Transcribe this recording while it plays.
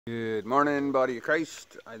Good morning, body of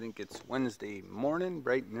Christ. I think it's Wednesday morning,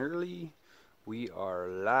 bright and early. We are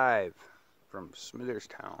live from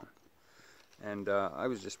Smitherstown. And I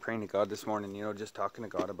was just praying to God this morning, just talking to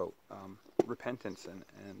God about repentance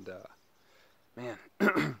and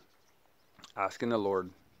asking the Lord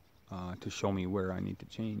to show me where I need to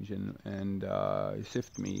change and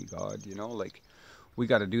sift me, God, we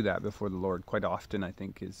got to do that before the Lord. Quite often, I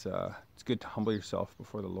think, it's good to humble yourself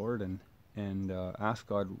before the Lord and ask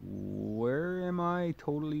God, where am I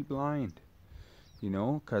totally blind?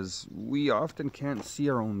 Because we often can't see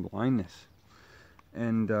our own blindness.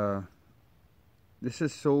 And this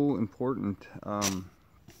is so important.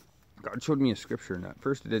 God showed me a scripture, and at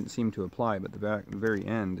first it didn't seem to apply, but the very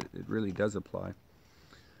end, it really does apply.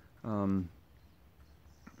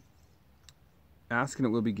 Ask and it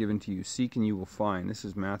will be given to you. Seek and you will find. This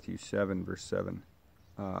is Matthew 7, verse 7.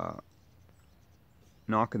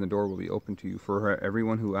 Knock and the door will be opened to you. For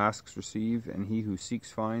everyone who asks receives, and he who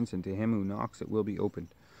seeks finds, and to him who knocks it will be opened.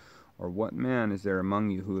 Or what man is there among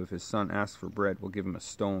you who, if his son asks for bread, will give him a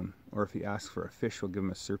stone? Or if he asks for a fish, will give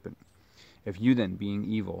him a serpent? If you then, being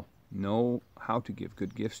evil, know how to give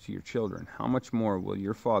good gifts to your children, how much more will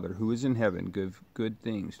your Father who is in heaven give good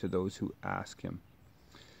things to those who ask him?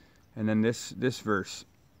 And then this verse,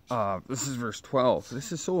 this is verse 12.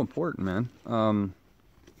 This is so important, man.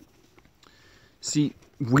 See,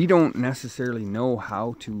 we don't necessarily know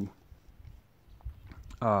how to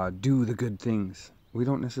do the good things. We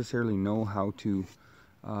don't necessarily know how to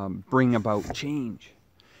bring about change.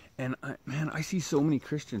 And I see so many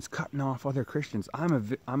Christians cutting off other Christians. I'm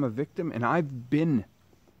a victim, and I've been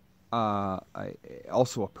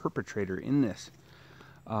also a perpetrator in this.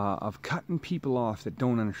 Of cutting people off that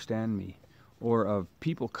don't understand me, or of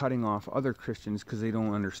people cutting off other Christians because they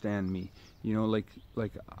don't understand me.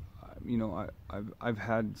 I've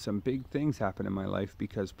had some big things happen in my life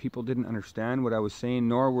because people didn't understand what I was saying,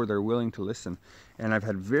 nor were they willing to listen. And I've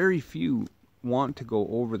had very few want to go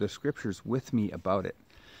over the scriptures with me about it.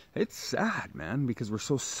 It's sad, man, because we're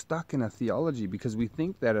so stuck in a theology, because we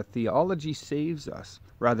think that a theology saves us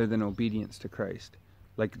rather than obedience to Christ,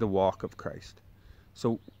 like the walk of Christ.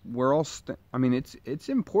 So we're all, it's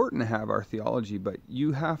important to have our theology, but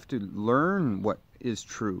you have to learn what is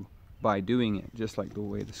true by doing it, just like the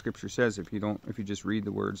way the scripture says. If you just read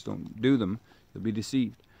the words, don't do them, you'll be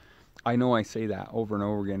deceived. I know I say that over and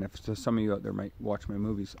over again. If some of you out there might watch my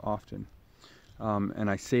movies often, and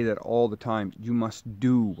I say that all the time, you must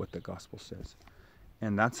do what the gospel says.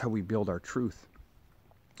 And that's how we build our truth.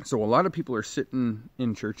 So a lot of people are sitting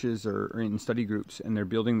in churches or in study groups, and they're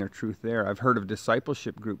building their truth there. I've heard of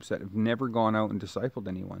discipleship groups that have never gone out and discipled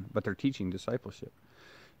anyone, but they're teaching discipleship.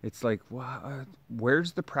 It's like,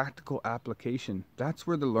 where's the practical application? That's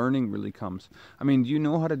where the learning really comes. Do you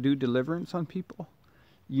know how to do deliverance on people?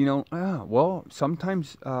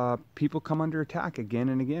 Sometimes people come under attack again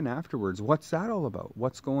and again afterwards. What's that all about?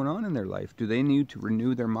 What's going on in their life? Do they need to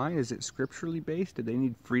renew their mind? Is it scripturally based? Do they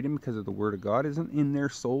need freedom because of the Word of God isn't in their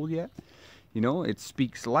soul yet? It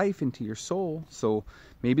speaks life into your soul. So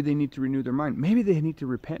maybe they need to renew their mind. Maybe they need to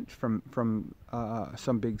repent from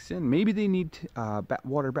some big sin. Maybe they need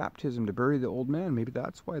water baptism to bury the old man. Maybe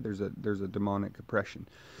that's why there's a demonic oppression.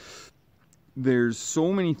 There's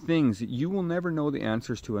so many things that you will never know the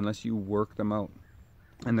answers to unless you work them out.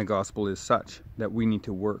 And the gospel is such that we need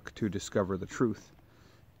to work to discover the truth.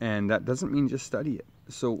 And that doesn't mean just study it.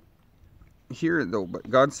 So here, though, but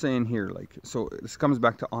God's saying here, so this comes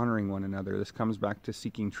back to honoring one another. This comes back to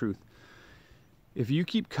seeking truth. If you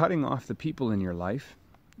keep cutting off the people in your life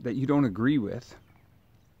that you don't agree with,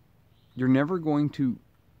 you're never going to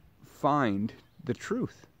find the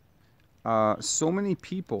truth. So many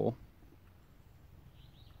people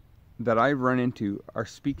that I've run into are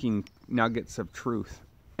speaking nuggets of truth,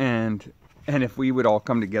 and if we would all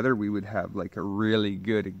come together, we would have like we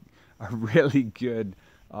would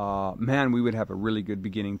have a really good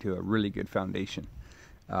beginning to a really good foundation.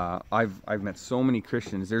 I've met so many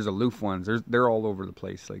Christians. There's aloof ones. They're all over the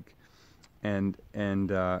place, and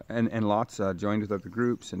lots joined with other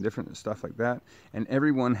groups and different stuff like that. And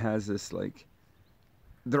everyone has this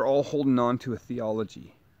they're all holding on to a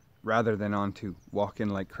theology, rather than on to walking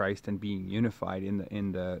like Christ and being unified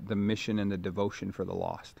in the mission and the devotion for the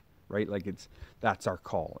lost, right? That's our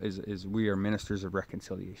call, is we are ministers of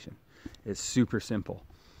reconciliation. It's super simple.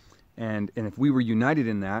 And if we were united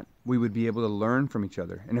in that, we would be able to learn from each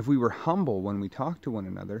other. And if we were humble when we talked to one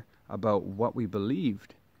another about what we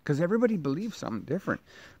believed, because everybody believes something different.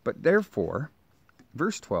 But therefore,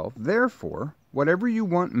 verse 12, therefore, whatever you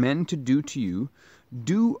want men to do to you,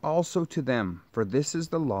 do also to them, for this is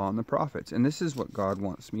the law and the prophets. And this is what God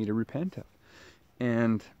wants me to repent of.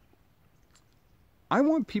 And I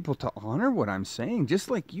want people to honor what I'm saying,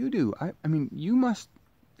 just like you do. I mean, you must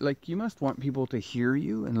want people to hear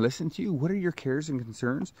you and listen to you. What are your cares and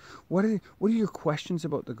concerns? What are your questions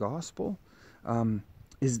about the gospel?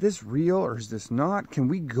 Is this real or is this not? Can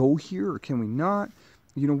we go here or can we not?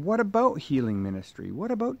 You know, what about healing ministry?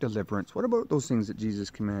 What about deliverance? What about those things that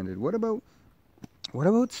Jesus commanded? What about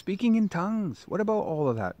speaking in tongues? What about all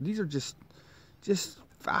of that? These are just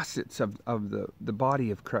facets of the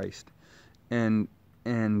body of Christ. And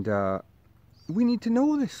we need to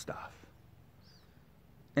know this stuff.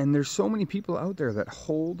 And there's so many people out there that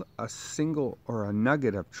hold a single or a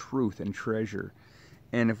nugget of truth and treasure.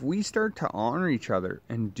 And if we start to honor each other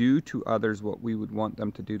and do to others what we would want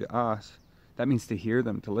them to do to us, that means to hear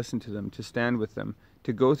them, to listen to them, to stand with them,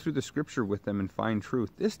 to go through the scripture with them and find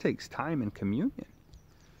truth. This takes time and communion.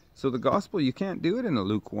 So the gospel, you can't do it in a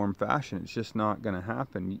lukewarm fashion. It's just not going to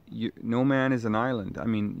happen. No man is an island. I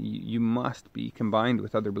mean, you must be combined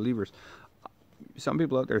with other believers. Some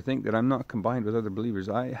people out there think that I'm not combined with other believers.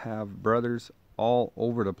 I have brothers all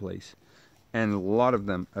over the place, and a lot of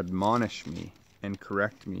them admonish me and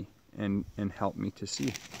correct me and help me to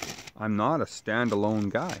see. I'm not a standalone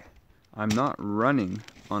guy. I'm not running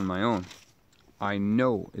on my own. I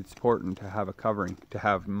know it's important to have a covering, to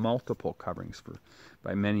have multiple coverings.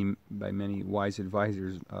 By many wise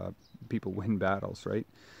advisors, people win battles, right?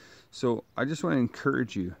 So I just want to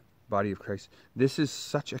encourage you, body of Christ. This is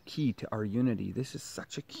such a key to our unity. This is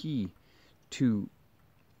such a key to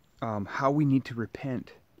how we need to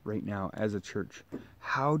repent right now as a church.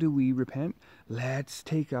 How do we repent? Let's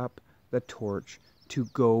take up the torch to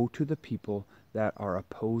go to the people that are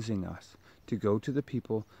opposing us, to go to the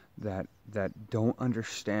people that don't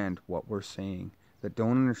understand what we're saying, that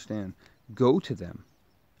don't understand. Go to them,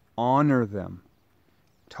 honor them,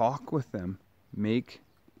 talk with them, make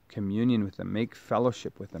communion with them, make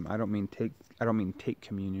fellowship with them. I don't mean take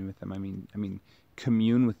communion with them. I mean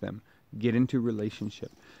commune with them. Get into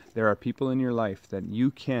relationship. There are people in your life that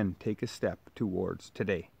you can take a step towards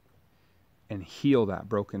today and heal that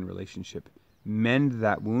broken relationship. Mend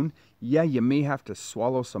that wound. Yeah, you may have to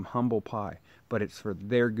swallow some humble pie, but it's for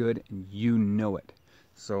their good and you know it.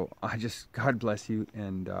 So God bless you,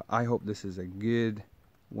 and I hope this is a good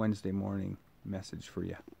Wednesday morning message for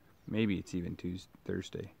you. Maybe it's even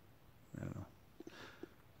Thursday. I don't know.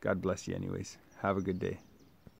 God bless you anyways. Have a good day.